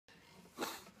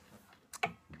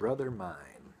brother mine.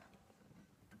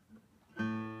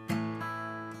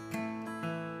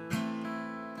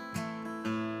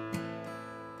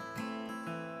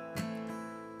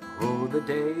 Oh, the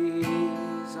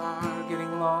days are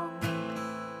getting long,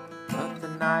 but the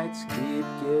nights keep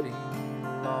getting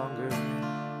longer.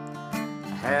 I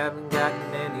haven't gotten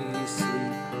any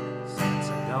sleep since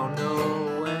I don't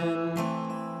know when.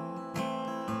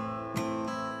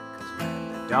 'Cause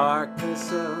when the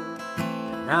darkness of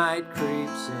the night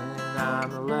creeps in,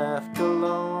 I'm left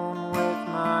alone with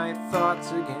my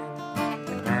thoughts again,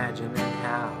 imagining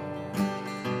how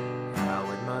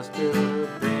it must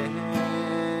have been.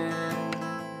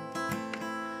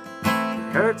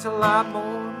 It hurts a lot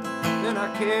more than I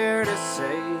care to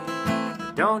say.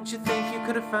 Don't you think you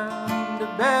could have found a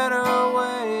better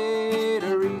way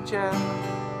to reach out?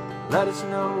 Let us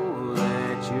know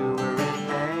that you were in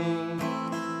pain.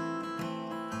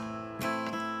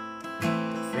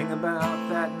 The thing about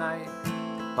that night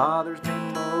that bothers me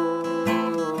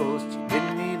most, you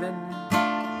didn't even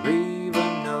leave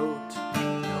a note.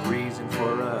 No reason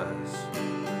for us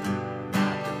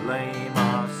not to blame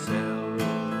ourselves.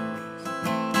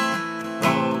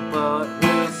 Oh, but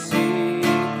we'll see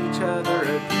each other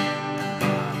again,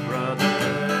 my brother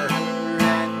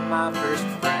and my first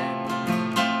friend.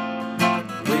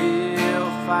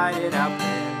 We'll fight it out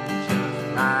then, just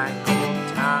like old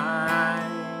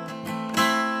time.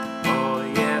 Oh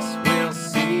yes, we'll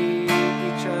see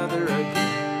each other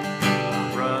again, my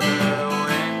brother,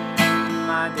 when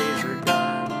my days are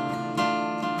done.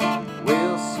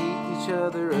 We'll see each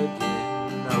other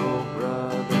again, oh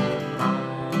brother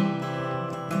mine.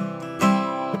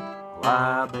 Well,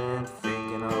 I've been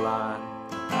thinking a lot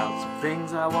about some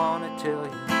things I want to tell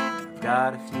you. I've got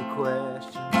a few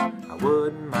questions, I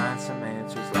wouldn't mind some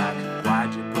answers, like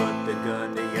why'd you put the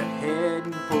gun to your head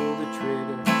and pull the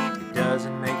trigger? It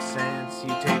doesn't make sense,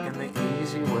 you taking the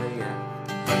easy way out,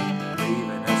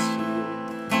 leaving us here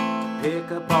to pick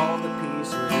up all the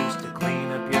pieces, to clean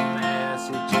up your mess.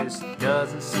 It just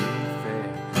doesn't seem fair.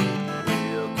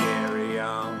 We'll carry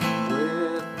on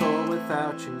with or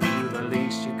without you. The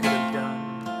least you could have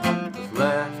done was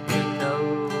left me know.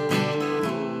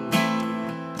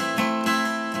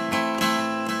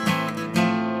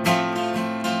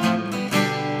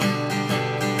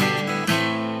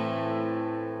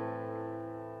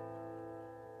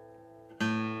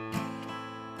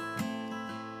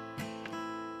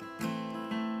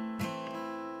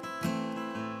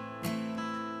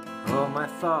 Oh, my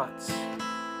thoughts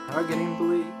are getting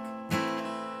bleak.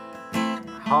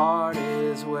 My heart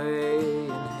is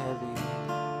weighing heavy.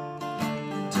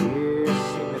 Tears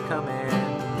seem to come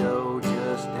and go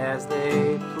just as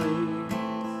they please.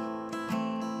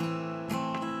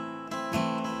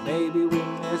 Maybe we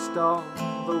missed all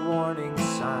the warning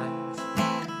signs.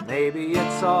 Maybe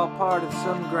it's all part of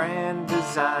some grand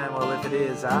design. Well, if it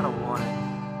is, I don't want it.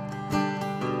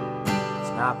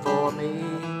 It's not for me.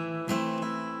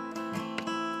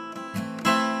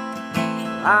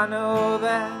 I know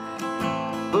that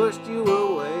I pushed you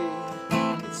away.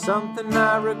 It's something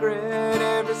I regret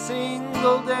every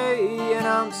single day. And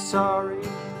I'm sorry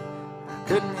I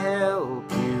couldn't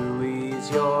help you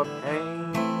ease your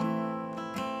pain.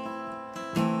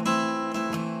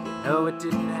 You know it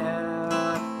didn't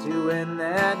have to end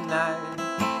that night.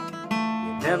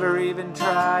 You never even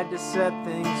tried to set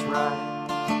things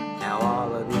right. Now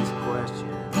all of these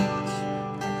questions